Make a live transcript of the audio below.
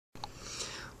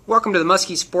Welcome to the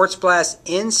Muskie Sports Blast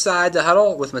Inside the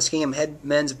Huddle with Muskingum head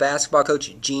men's basketball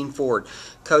coach Gene Ford.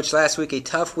 Coach, last week a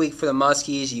tough week for the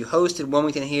Muskies. You hosted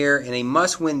Wilmington here in a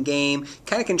must-win game,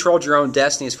 kind of controlled your own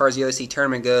destiny as far as the OC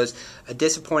tournament goes. A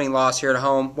disappointing loss here at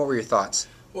home. What were your thoughts?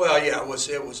 Well, yeah,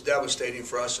 it was devastating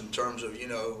for us in terms of,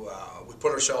 we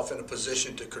put ourselves in a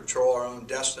position to control our own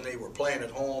destiny. We're playing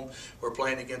at home. We're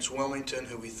playing against Wilmington,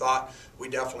 who we thought we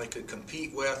definitely could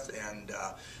compete with, and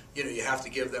you have to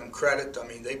give them credit. I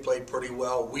mean, they played pretty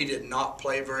well. We did not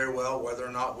play very well. Whether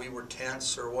or not we were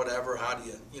tense or whatever, how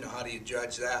do you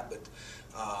judge that?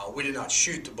 But we did not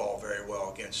shoot the ball very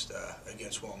well against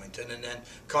Wilmington, and then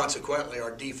consequently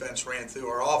our defense ran through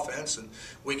our offense, and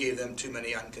we gave them too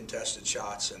many uncontested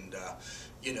shots. And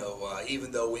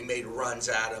even though we made runs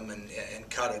at them and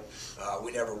cut it,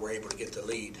 we never were able to get the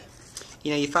lead.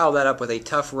 You followed that up with a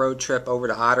tough road trip over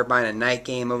to Otterbein, a night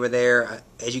game over there.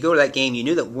 As you go to that game, you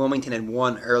knew that Wilmington had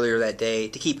won earlier that day.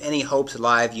 To keep any hopes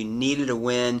alive, you needed a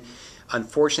win.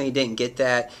 Unfortunately, you didn't get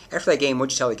that. After that game,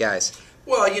 what'd you tell the guys?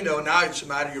 Well, now it's a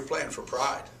matter you're playing for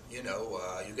pride.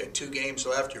 You've got 2 games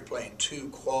left. You're playing 2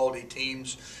 quality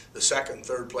teams, the second and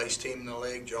third place team in the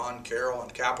league, John, Carroll,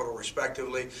 and Capital,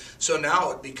 respectively. So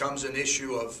now it becomes an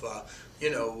issue of,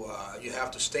 you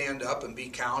have to stand up and be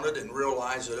counted and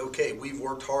realize that, okay, we've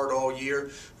worked hard all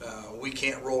year. We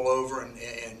can't roll over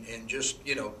and just,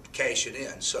 cash it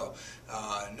in. So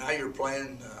now you're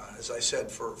playing, as I said,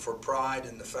 for pride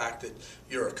and the fact that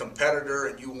you're a competitor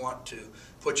and you want to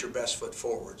put your best foot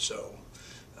forward. So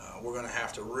we're going to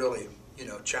have to really,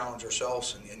 challenge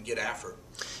ourselves and get after it.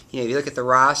 If you look at the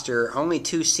roster, only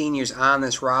 2 seniors on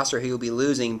this roster who will be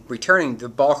losing, returning the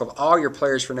bulk of all your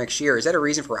players for next year. Is that a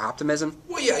reason for optimism?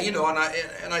 Well, yeah,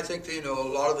 and I think that, a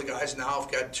lot of the guys now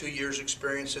have got 2 years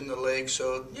experience in the league,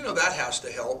 so that has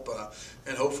to help,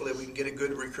 and hopefully we can get a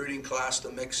good recruiting class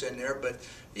to mix in there. But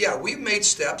yeah, we've made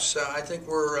steps. I think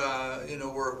we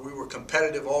were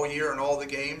competitive all year in all the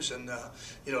games, and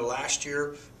last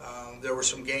year there were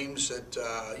some games that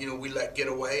we let get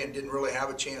away and didn't really have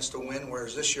a chance to win.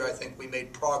 Whereas this year, I think we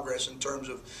made progress in terms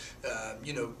of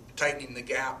tightening the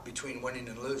gap between winning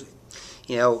and losing.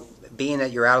 Being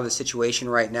that you're out of the situation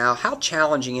right now, how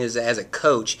challenging is it as a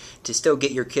coach to still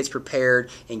get your kids prepared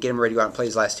and get them ready to go out and play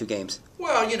these last 2 games?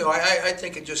 Well, I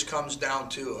think it just comes down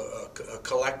to a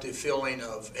collective feeling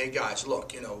of, hey guys,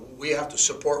 look, we have to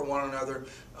support one another.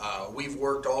 We've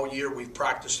worked all year. We've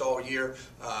practiced all year.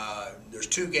 There's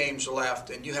 2 games left,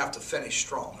 and you have to finish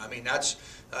strong. I mean, that's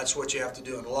what you have to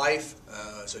do in life.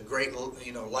 It's a great,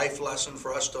 life lesson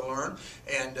for us to learn.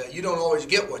 And you don't always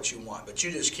get what you want, but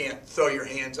you just can't throw your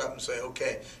hands up and say,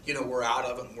 okay, we're out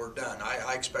of it and we're done.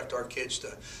 I expect our kids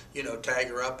to, tag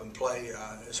her up and play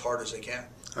as hard as they can.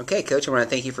 Okay, Coach, I want to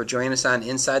thank you for joining us on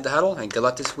Inside the Huddle, and good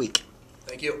luck this week.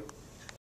 Thank you.